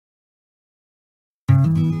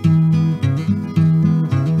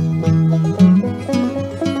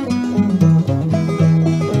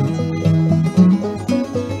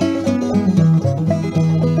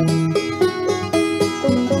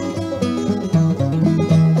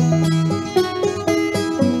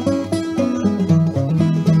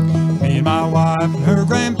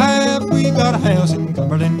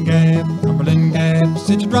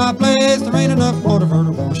enough water for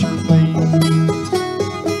to wash your face.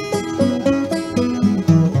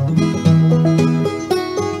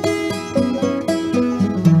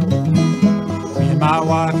 Me and my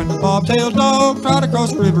wife and the bobtail dog tried to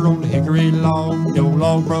cross the river on the hickory log. The old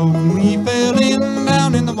log broke and we fell in,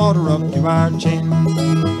 down in the water up to our chin.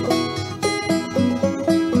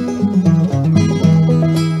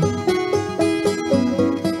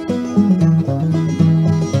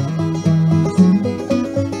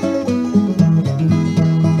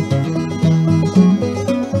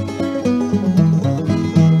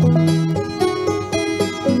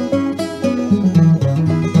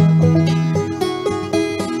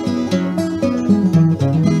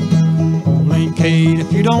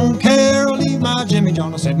 If you don't care, I'll leave my Jimmy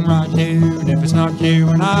John sitting right here. And if it's not you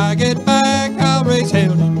when I get back, I'll raise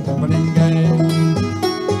hell in Cumberland Gap.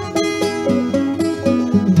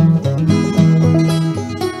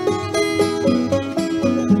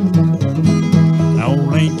 Now,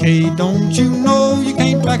 old Aunt Kate, don't you know you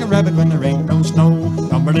can't track a rabbit when there ain't no snow?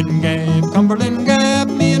 Cumberland Gap,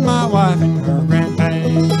 me and my wife and her grandpa.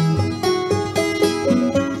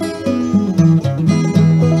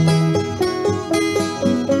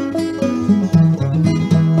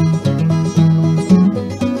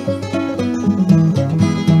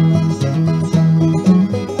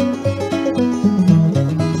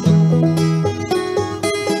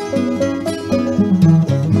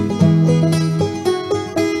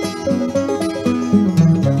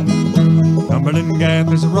 Cumberland Gap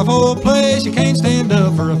is a rough old place, you can't stand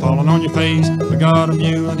up for a falling on your face. We got a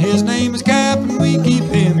mule and his name is Cap, and we keep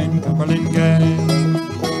him in Cumberland Gap.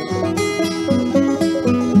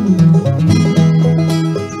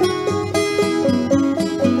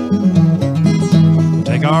 We'll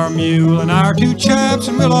take our mule and our two chaps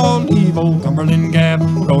and we'll all leave old Cumberland Gap.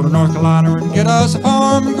 We'll go to North Carolina and get us a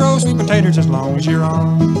farm and grow sweet potatoes as long as you're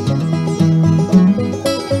on.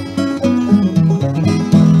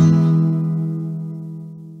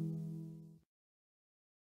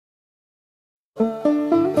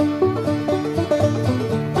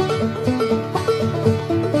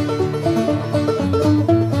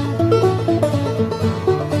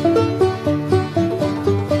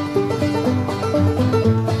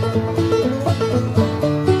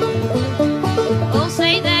 Oh,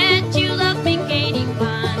 say that you love me, Katie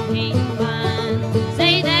Pine, Katie Pine.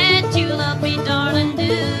 Say that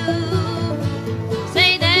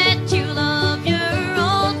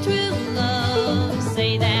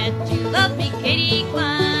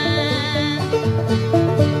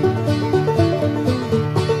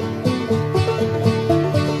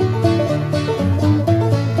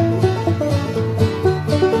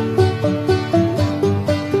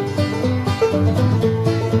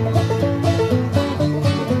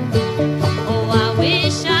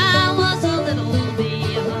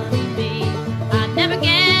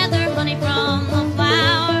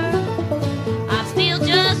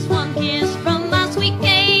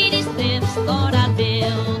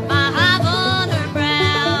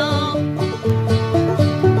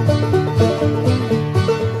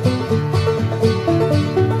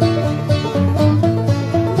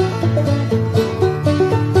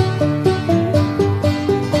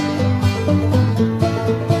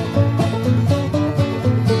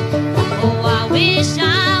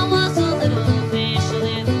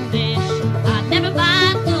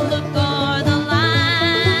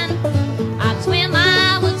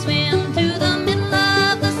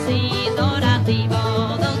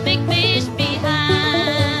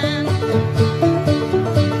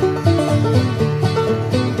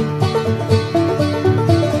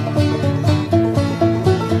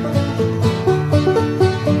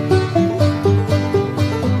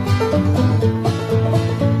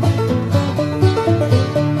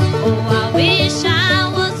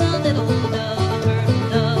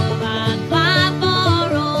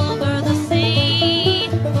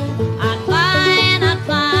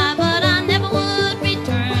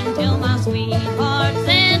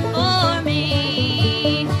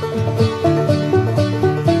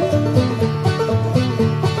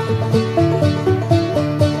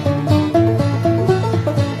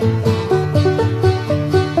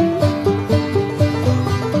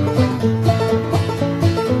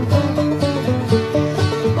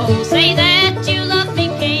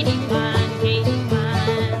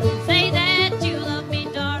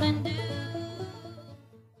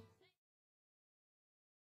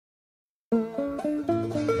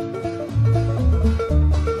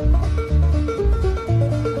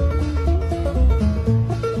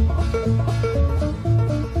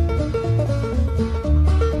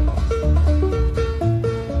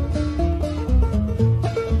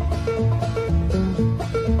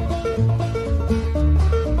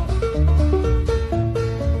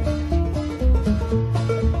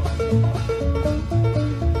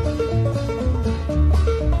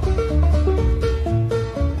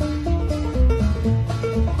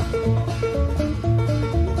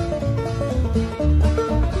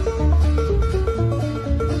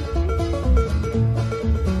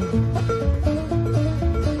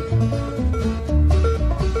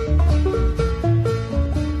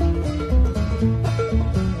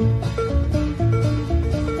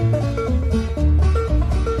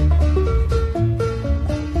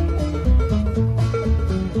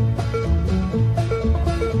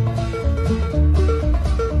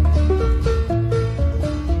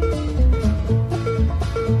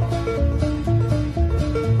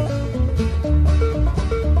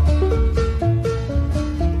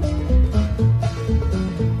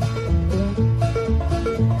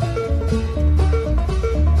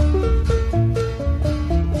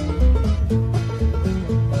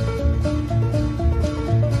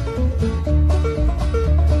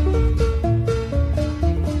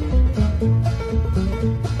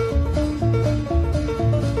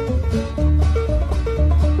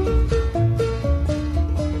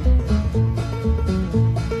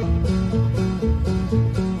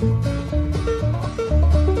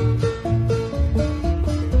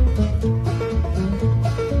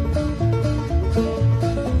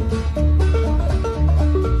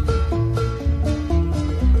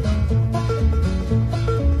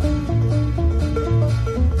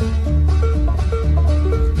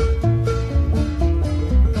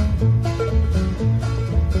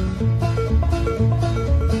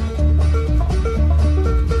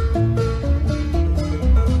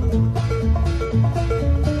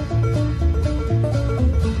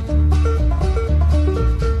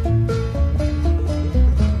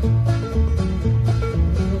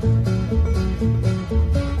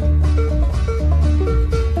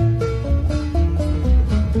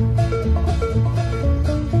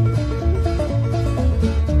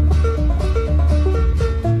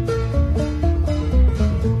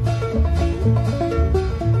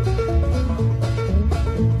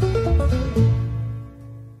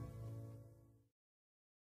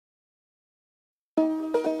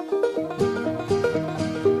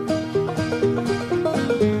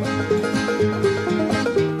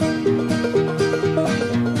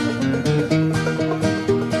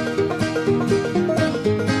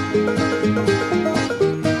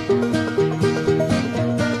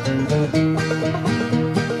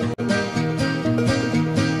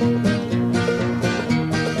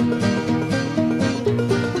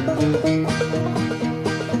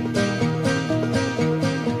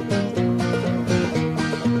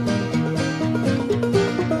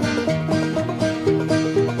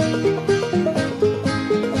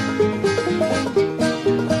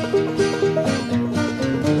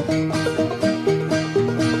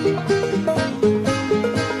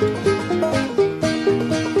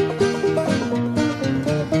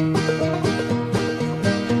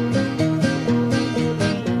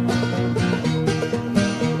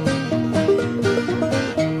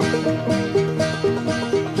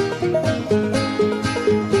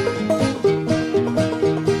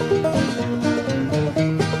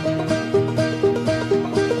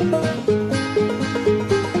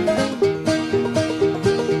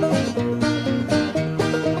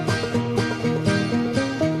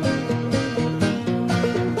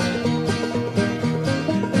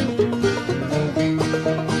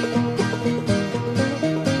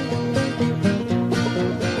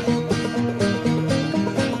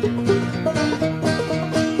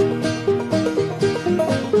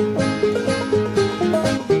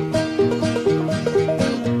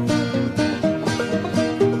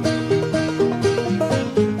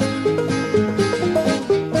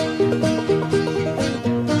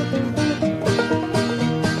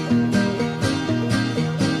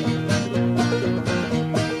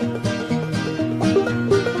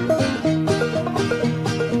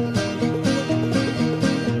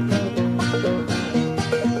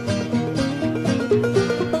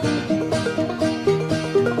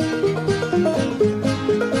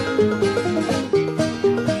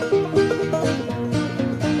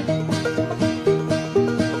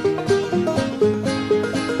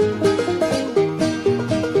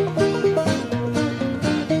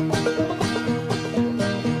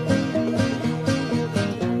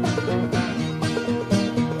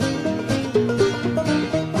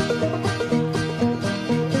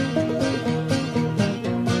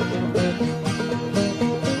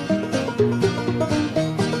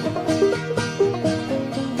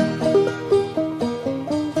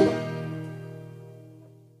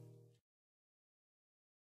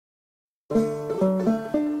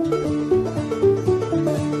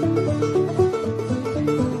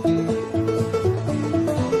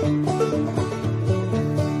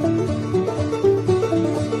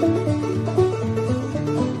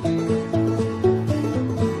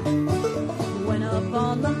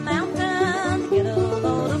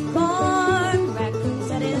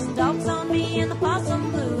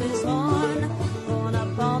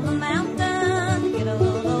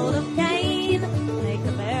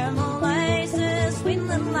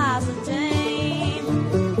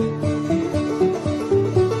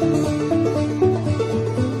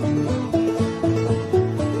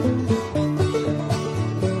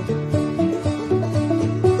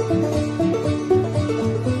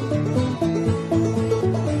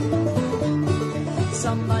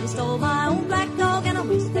Somebody stole my old black dog and I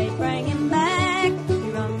wish they'd bring him back. He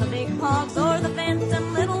run the big hogs o'er the fence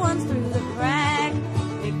and little ones through the crack.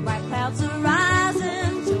 Big white clouds are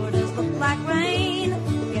rising, sure does look like rain.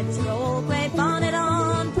 Get your old gray bonnet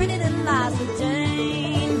on, pretty little Liza Jane.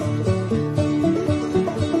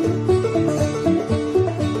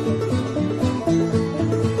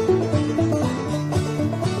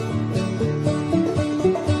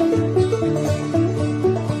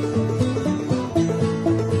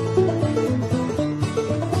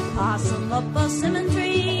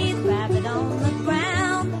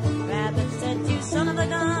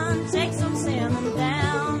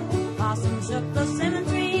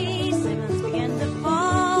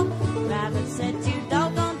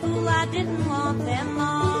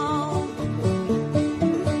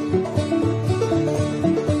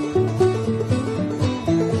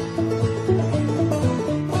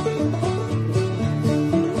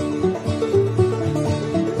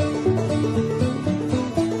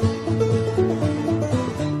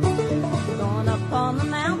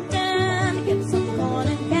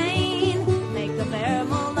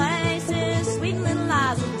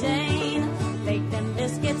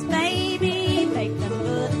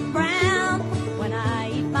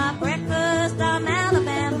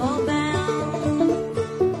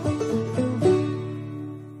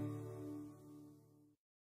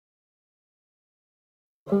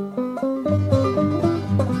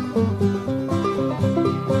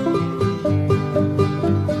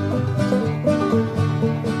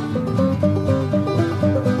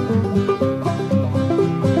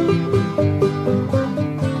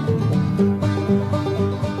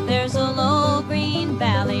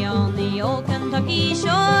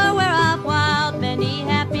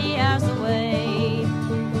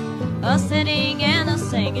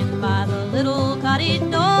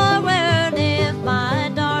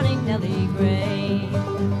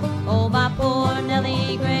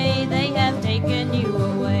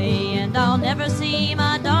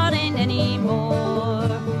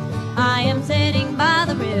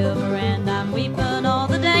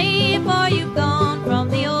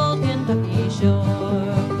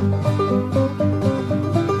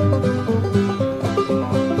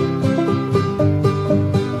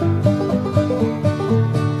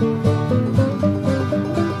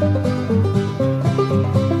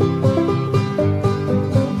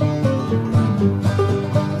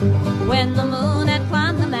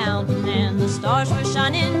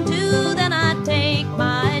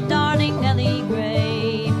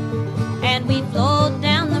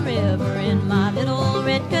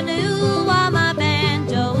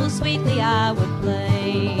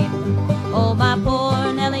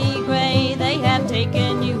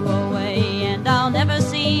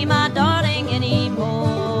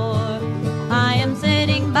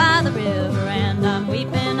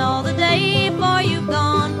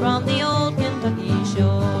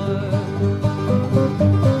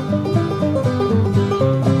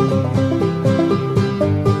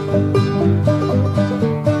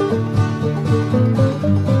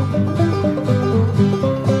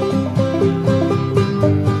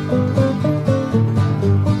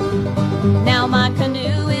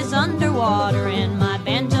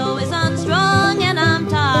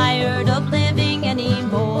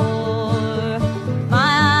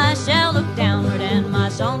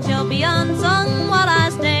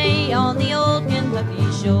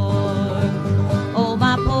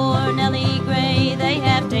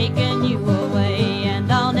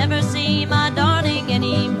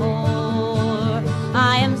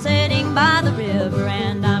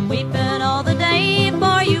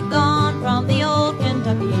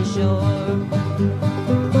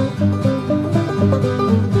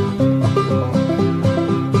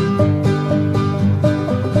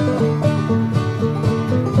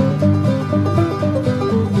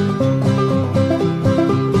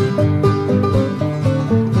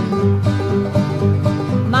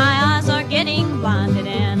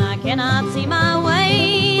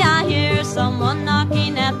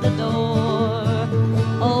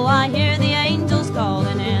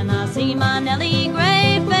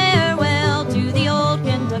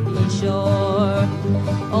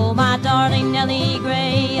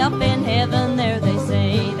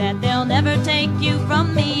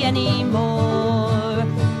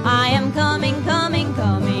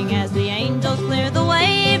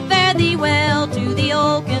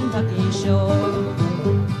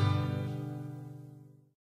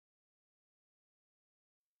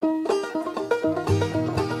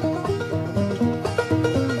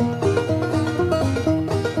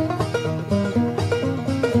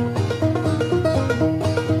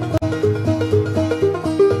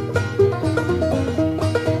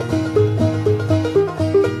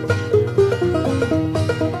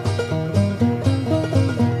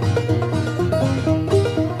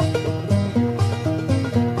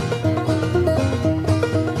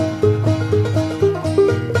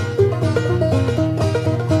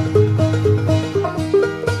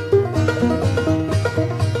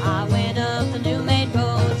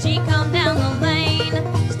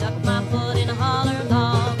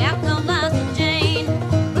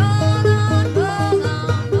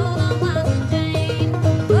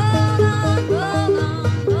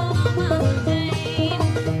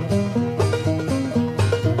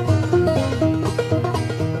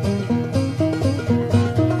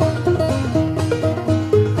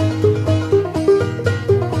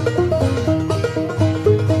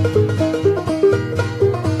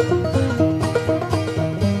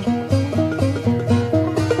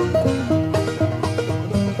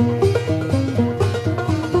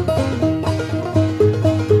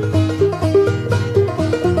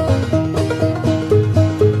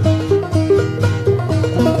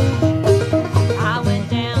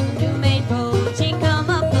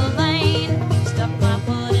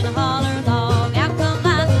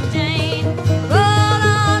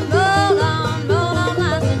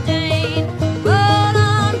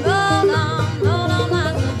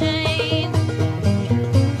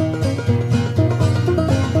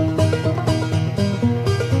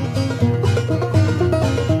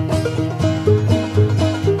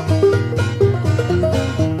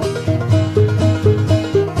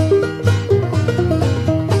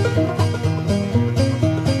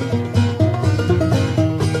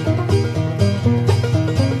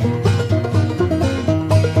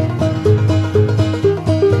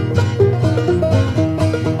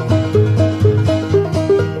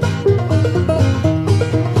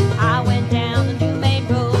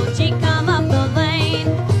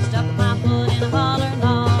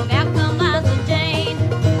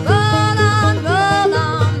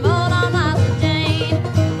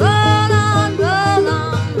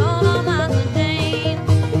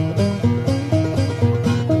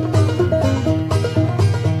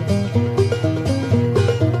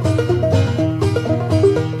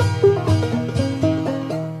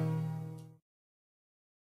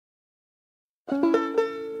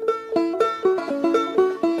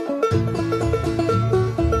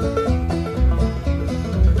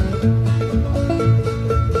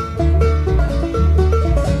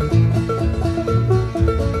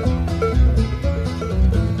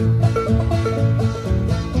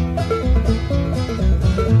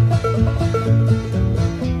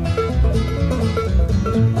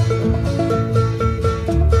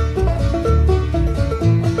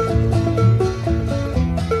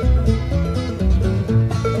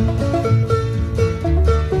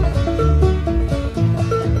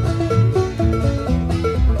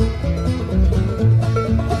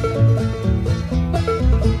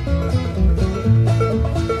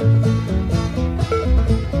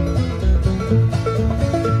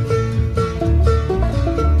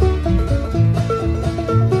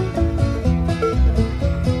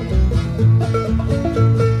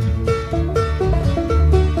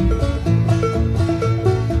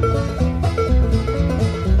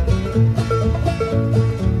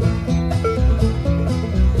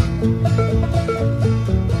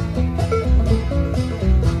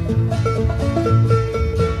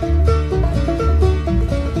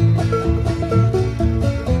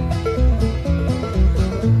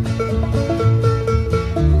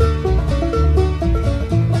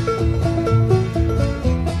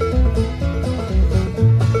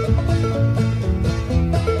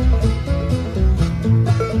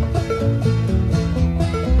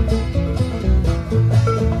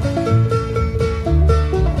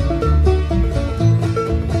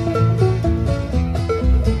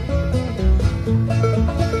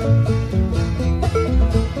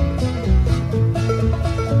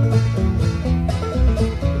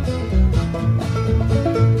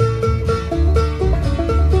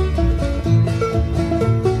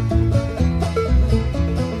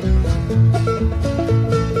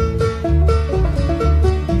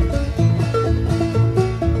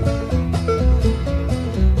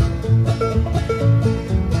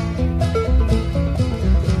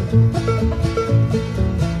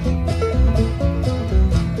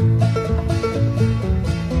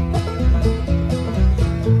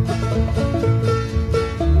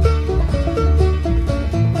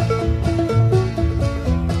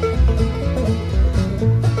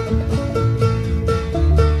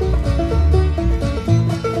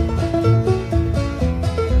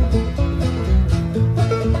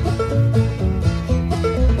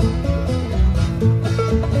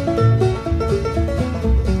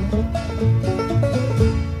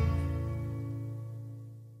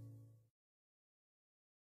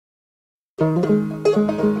 Shady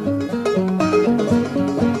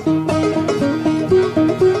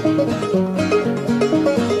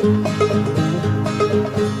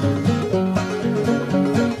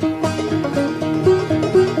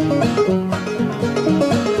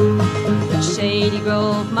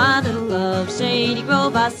Grove, my little love, Shady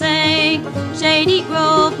Grove, I say. Shady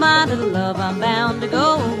Grove, my little love, I'm bound to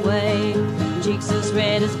go away. Cheeks as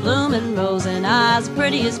red as bloomin' rose and eyes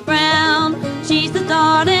pretty as brown. She's the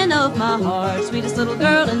darling of my heart, sweetest little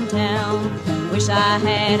girl in town. Wish I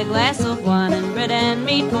had a glass of wine and bread and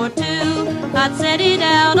meat for two. I'd set it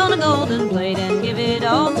out on a golden plate and give it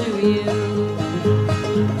all to you.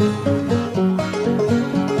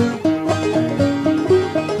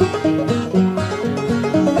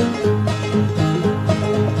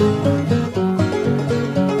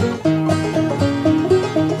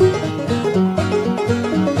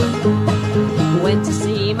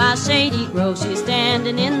 My Shady Grove, she's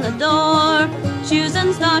standing in the door, shoes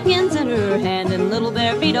and stockings in her hand and little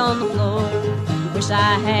bare feet on the floor. Wish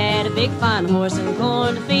I had a big fine horse and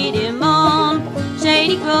corn to feed him on.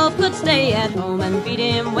 Shady Grove could stay at home and feed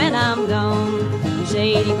him when I'm gone.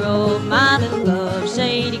 Shady Grove, my little love,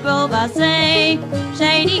 Shady Grove, I say.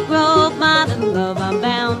 Shady Grove, my little love, I'm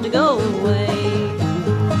bound to go away.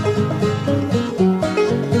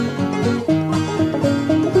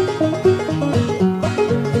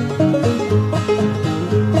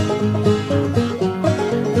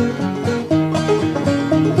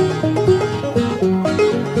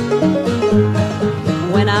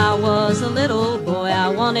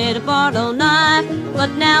 A Barlow knife, but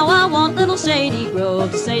now I want little Shady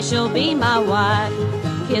Grove to say she'll be my wife.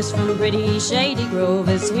 Kiss from pretty Shady Grove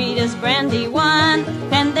as sweet as brandy wine,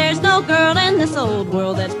 and there's no girl in this old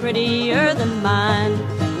world that's prettier than mine.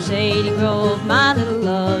 Shady Grove, my little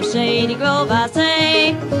love, Shady Grove, I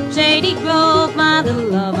say. Shady Grove, my little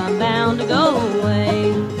love, I'm bound to go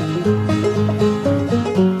away.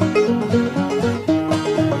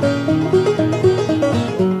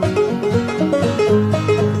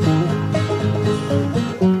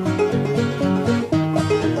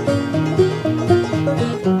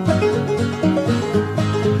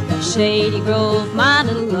 Shady Grove, my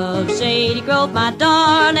little love, Shady Grove, my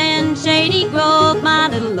darling, Shady Grove, my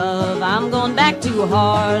little love, I'm going back to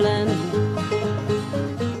Harlan.